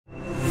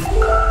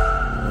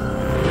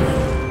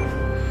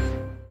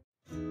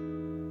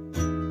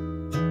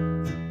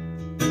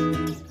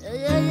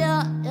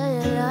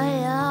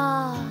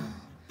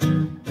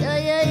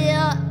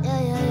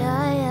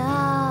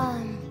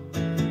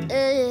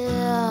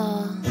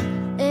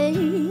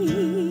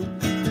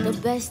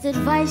best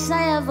advice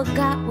I ever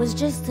got was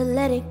just to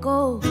let it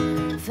go.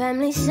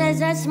 Family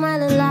says I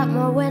smile a lot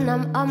more when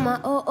I'm on my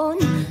own,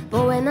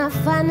 but when I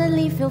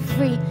finally feel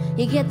free,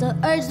 you get the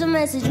urge to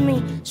message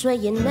me. Swear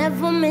you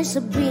never miss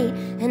a beat,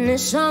 and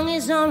this song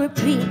is on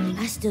repeat.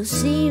 I still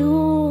see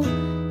you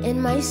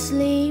in my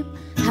sleep.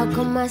 How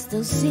come I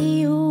still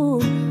see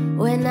you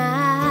when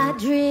I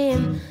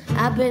dream?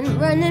 I've been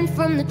running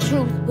from the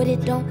truth, but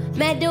it don't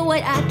matter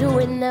what I do.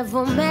 It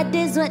never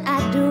matters what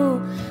I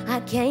do. I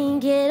can't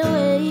get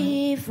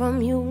away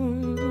from you.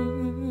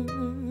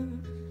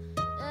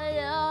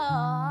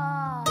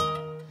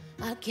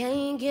 I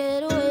can't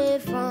get away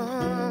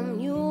from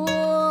you.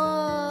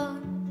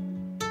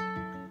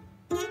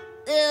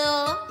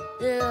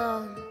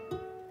 Yeah.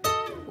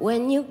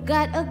 When you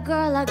got a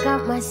girl, I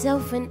got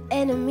myself an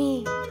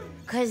enemy.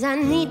 'Cause I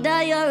need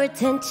all your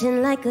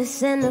attention like a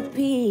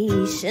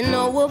centerpiece. And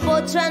no, we're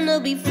both trying to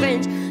be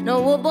friends.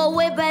 No, we're both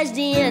way past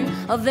the end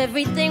of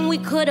everything we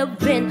could have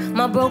been.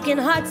 My broken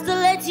heart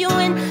still lets you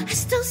in. I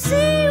still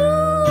see you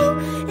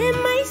in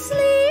my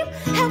sleep.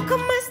 How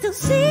come I still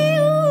see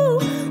you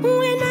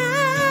when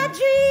I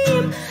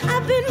dream?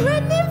 I've been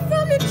running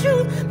from the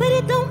truth, but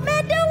it don't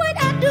matter what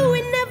I do.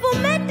 It never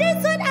matters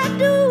what I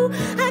do.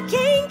 I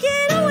can't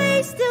get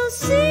away, still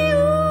see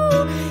you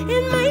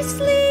in my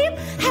sleep.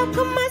 How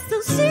come I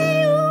still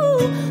see you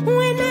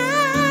when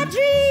I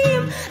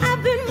dream?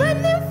 I've been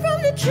running from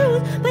the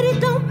truth, but it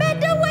don't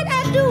matter what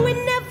I do. It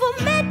never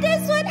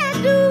matters what I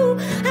do.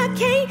 I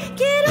can't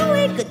get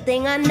away. Good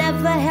thing I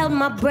never held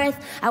my breath.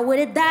 I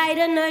would've died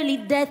an early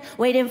death,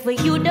 waiting for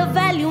you to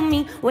value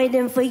me,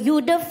 waiting for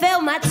you to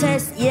fail my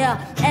test. Yeah,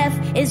 F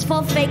is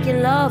for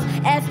faking love.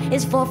 F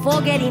is for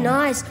forgetting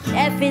us.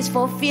 F is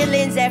for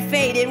feelings that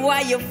faded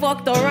while you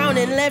fucked around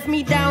and left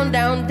me down,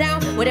 down, down.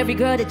 With every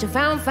girl that you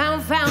found.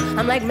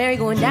 I'm like Mary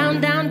going down,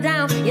 down,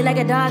 down. You're like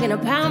a dog in a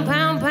pound.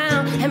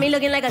 Had me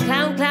looking like a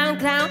clown.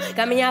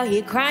 Got me out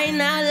here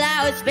crying out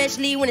loud,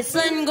 especially when the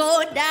sun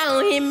go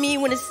down. Hit me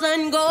when the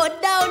sun go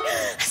down.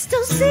 I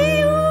still see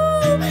you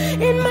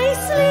in my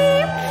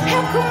sleep.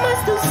 How come I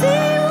still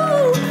see you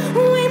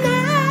when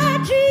I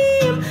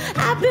dream?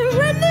 I've been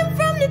running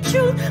from the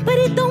truth, but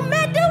it don't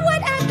matter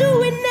what I do.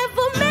 It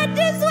never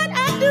matters what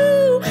I do.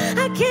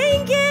 I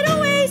can't get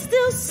away,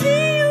 still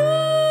see you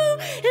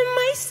in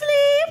my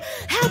sleep.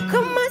 How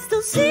come I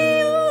still see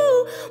you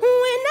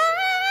when I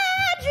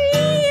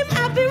dream?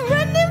 I've been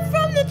running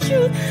from the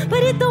truth,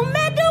 but it don't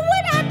matter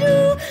what I do.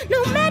 No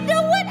matter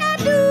what I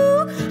do,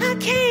 I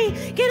can't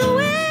get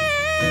away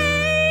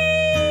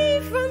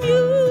from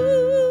you.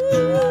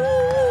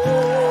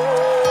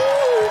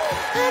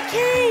 I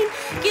can't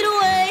get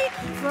away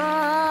from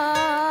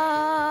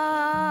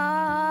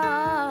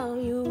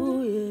you.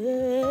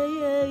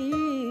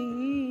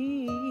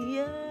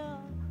 Yeah.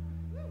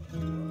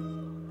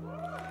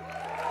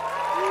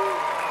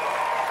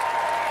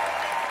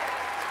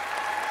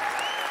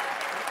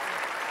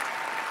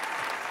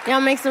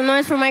 Y'all make some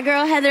noise for my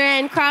girl Heather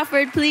Ann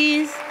Crawford,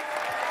 please.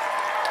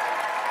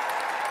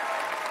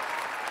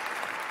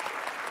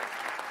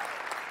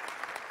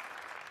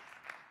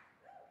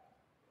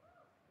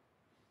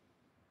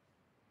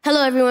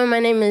 Hello everyone, my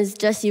name is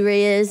Jessie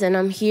Reyez, and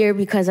I'm here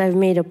because I've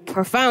made a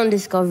profound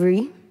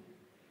discovery.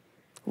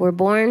 We're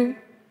born,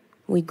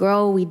 we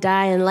grow, we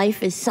die, and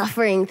life is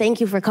suffering. Thank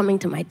you for coming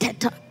to my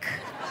TED Talk.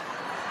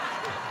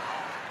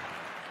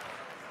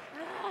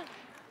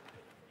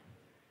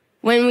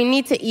 When we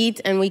need to eat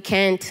and we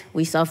can't,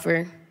 we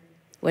suffer.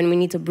 When we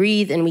need to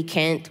breathe and we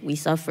can't, we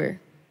suffer.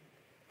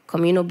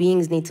 Communal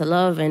beings need to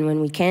love, and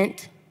when we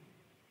can't,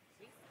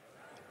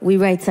 we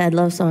write sad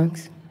love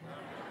songs.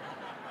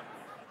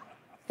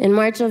 In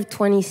March of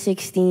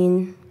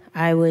 2016,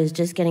 I was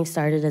just getting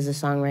started as a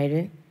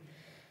songwriter.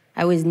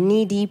 I was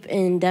knee-deep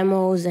in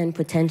demos and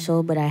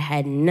potential, but I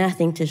had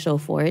nothing to show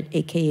for it,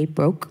 AKA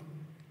broke.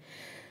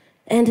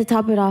 And to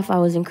top it off, I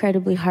was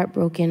incredibly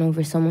heartbroken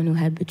over someone who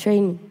had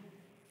betrayed me.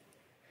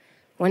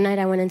 One night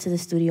I went into the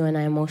studio and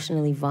I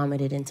emotionally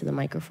vomited into the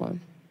microphone.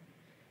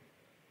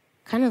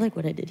 Kind of like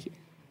what I did here.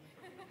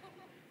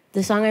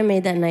 The song I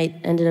made that night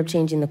ended up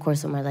changing the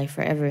course of my life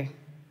forever.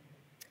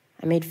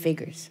 I made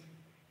Figures.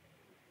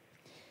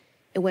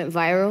 It went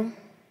viral.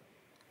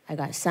 I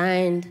got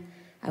signed.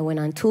 I went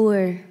on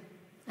tour.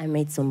 I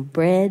made some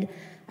bread.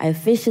 I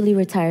officially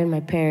retired my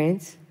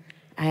parents.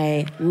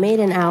 I made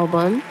an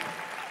album.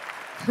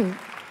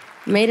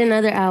 Made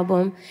another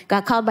album.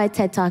 Got called by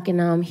TED Talk, and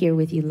now I'm here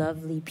with you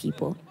lovely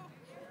people.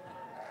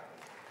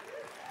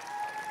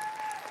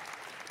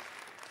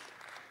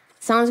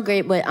 Sounds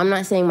great, but I'm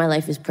not saying my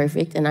life is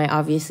perfect, and I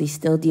obviously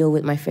still deal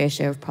with my fair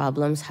share of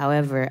problems.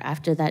 However,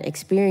 after that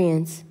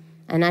experience,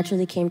 I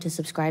naturally came to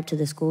subscribe to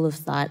the school of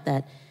thought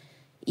that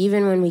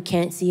even when we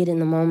can't see it in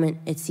the moment,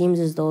 it seems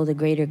as though the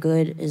greater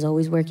good is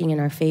always working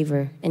in our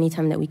favor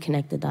anytime that we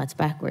connect the dots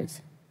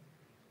backwards.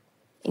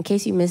 In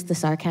case you missed the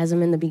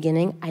sarcasm in the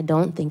beginning, I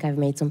don't think I've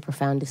made some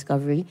profound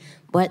discovery,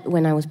 but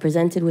when I was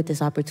presented with this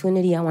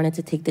opportunity, I wanted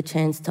to take the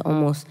chance to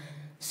almost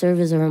serve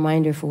as a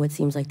reminder for what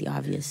seems like the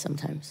obvious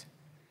sometimes.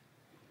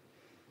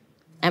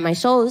 At my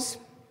shows,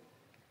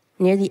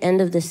 Near the end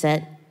of the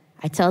set,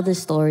 I tell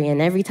this story,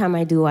 and every time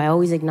I do, I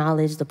always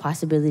acknowledge the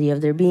possibility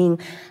of there being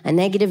a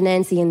negative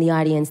Nancy in the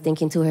audience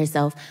thinking to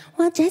herself,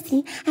 well,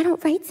 Jessie, I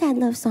don't write sad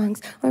love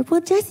songs. Or,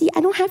 well, Jessie,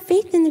 I don't have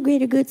faith in the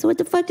greater good, so what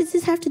the fuck does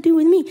this have to do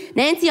with me?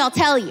 Nancy, I'll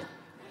tell you.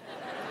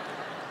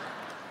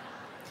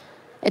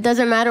 It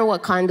doesn't matter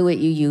what conduit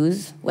you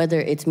use, whether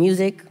it's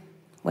music,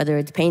 whether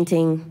it's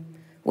painting,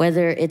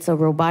 whether it's a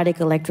robotic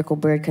electrical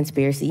bird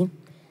conspiracy.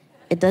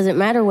 It doesn't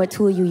matter what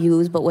tool you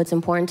use, but what's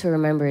important to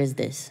remember is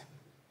this.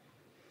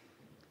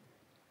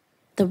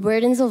 The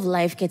burdens of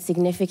life get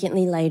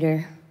significantly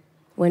lighter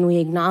when we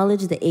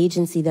acknowledge the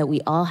agency that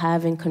we all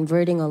have in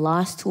converting a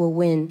loss to a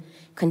win,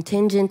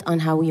 contingent on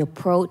how we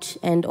approach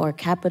and or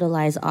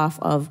capitalize off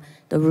of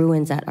the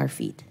ruins at our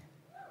feet.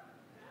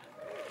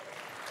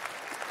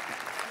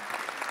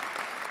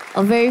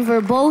 A very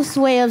verbose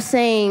way of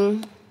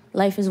saying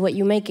life is what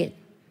you make it.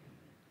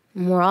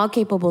 And we're all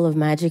capable of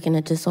magic, and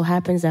it just so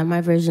happens that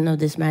my version of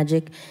this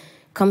magic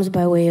comes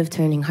by way of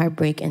turning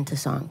heartbreak into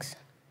songs.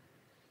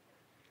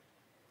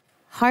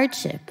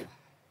 Hardship.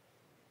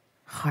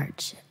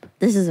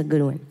 This is a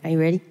good one. Are you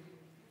ready?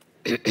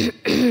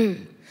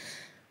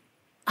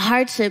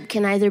 Hardship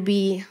can either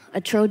be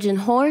a Trojan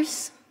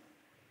horse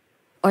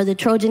or the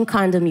Trojan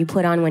condom you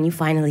put on when you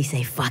finally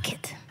say, fuck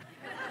it.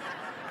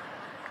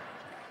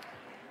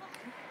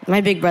 My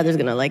big brother's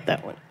gonna like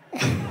that one.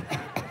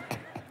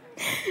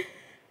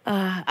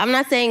 I'm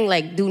not saying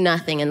like do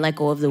nothing and let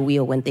go of the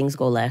wheel when things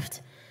go left,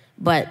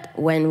 but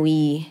when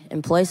we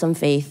employ some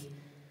faith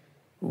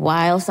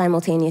while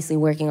simultaneously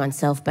working on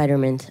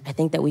self-betterment, I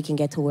think that we can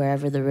get to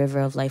wherever the river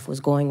of life was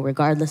going,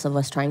 regardless of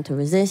us trying to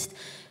resist,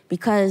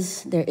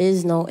 because there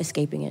is no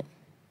escaping it.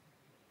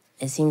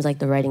 It seems like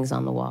the writing's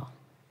on the wall.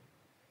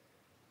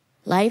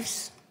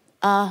 Life's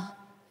a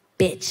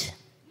bitch.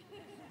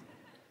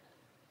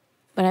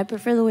 But I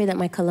prefer the way that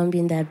my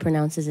Colombian dad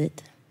pronounces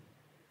it.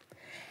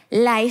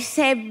 Life's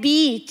a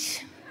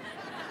beach.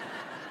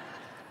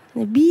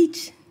 The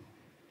beach.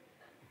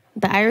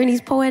 The irony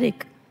is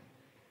poetic.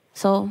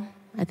 So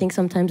I think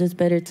sometimes it's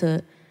better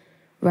to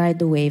ride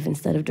the wave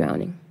instead of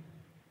drowning.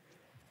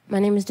 My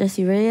name is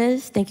Jessie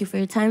Reyez. Thank you for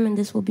your time, and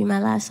this will be my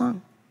last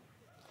song.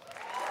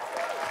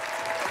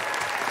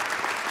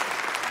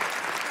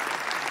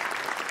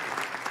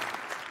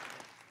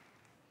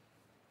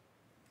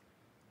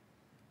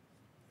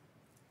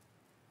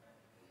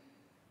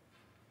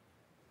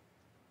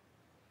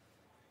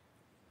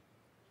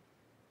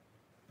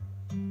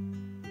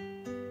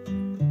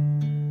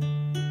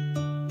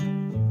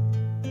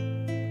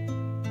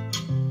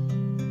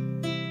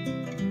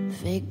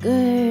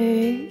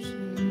 Figures,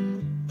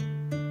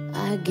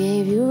 I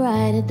gave you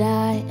ride or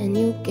die, and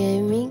you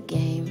gave me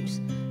games.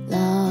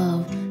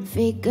 Love,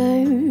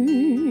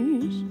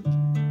 figures,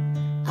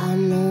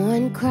 I'm the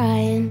one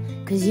crying,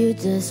 'cause you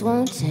just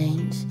won't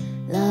change.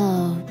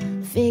 Love,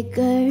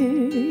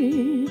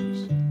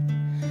 figures,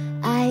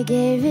 I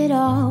gave it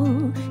all,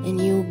 and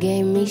you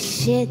gave me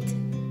shit.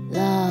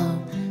 Love,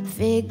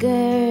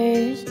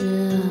 figures,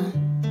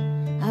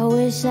 I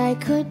wish I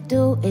could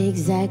do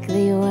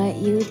exactly what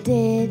you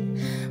did.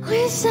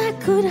 Wish I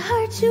could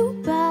hurt you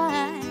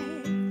back.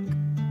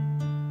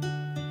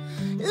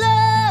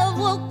 Love,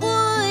 what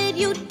would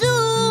you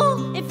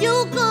do if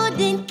you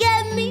couldn't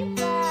get me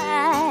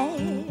back?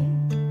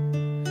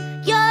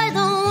 You're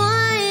the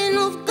one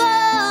who's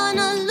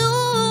gonna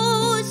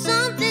lose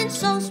something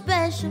so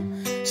special,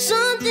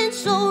 something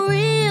so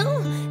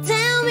real.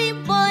 Tell me,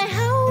 boy,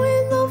 how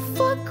in the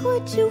fuck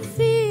would you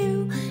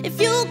feel if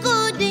you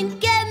couldn't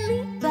get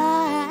me back?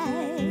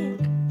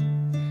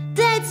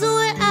 That's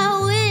what I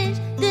wish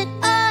that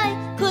I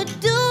could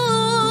do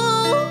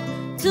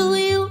to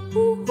you.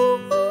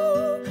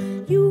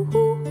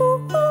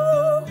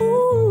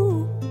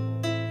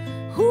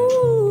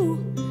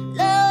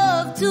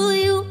 Love to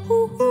you.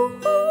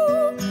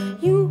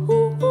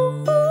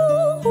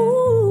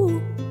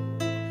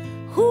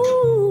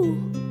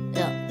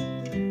 Yeah.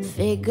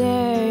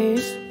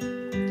 Figures,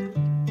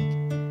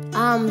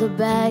 I'm the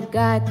bad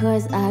guy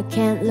 'cause I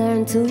can't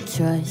learn to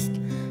trust.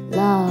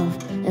 Love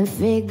and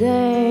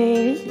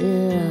figures,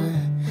 yeah.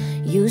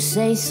 You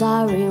say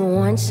sorry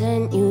once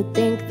and you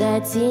think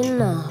that's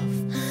enough.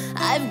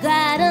 I've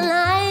got a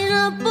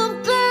lineup of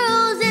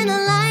girls and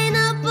a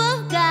lineup of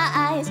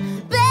guys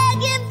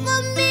begging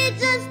for me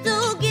just to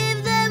give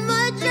them a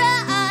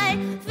try.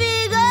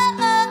 Figures,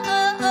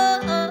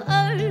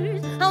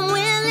 I'm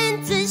willing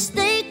to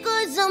stay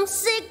 'cause I'm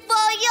sick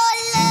for your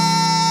love.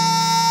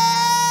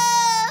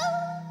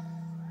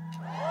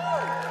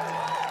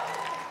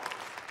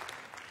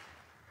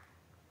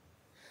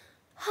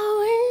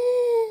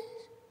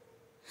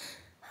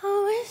 I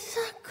wish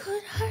I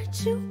could hurt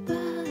you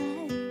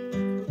back.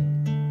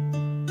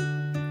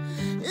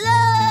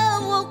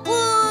 Love, what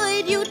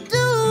would you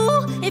do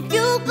if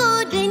you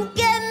couldn't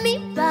get me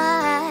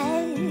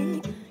back?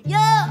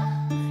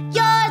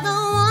 You're the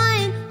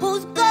one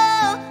who's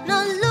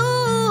gonna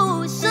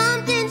lose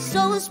something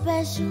so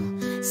special,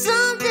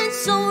 something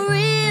so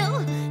real.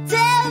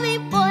 Tell me,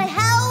 boy,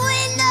 how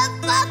in the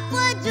fuck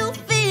would you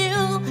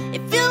feel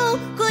if you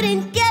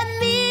couldn't get me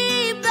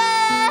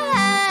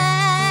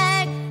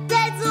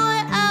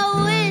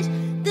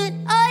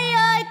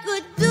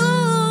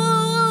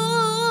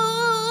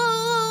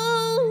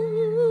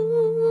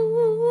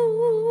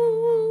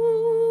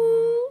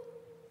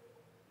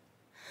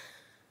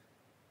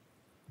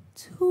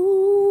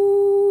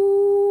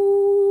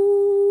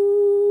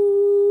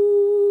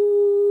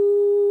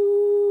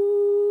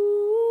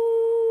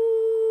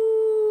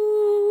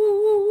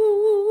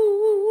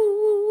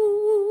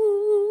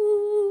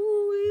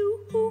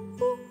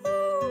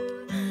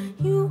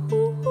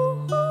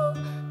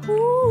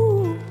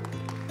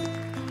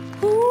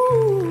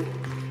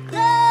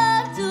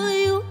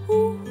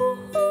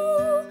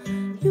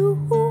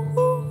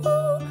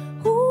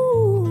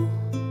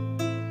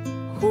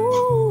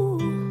Ooh.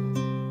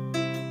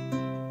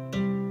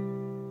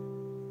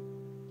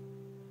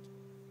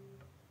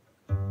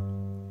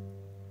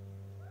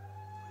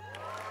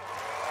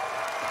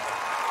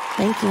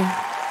 Thank you.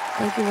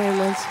 Thank you very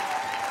much.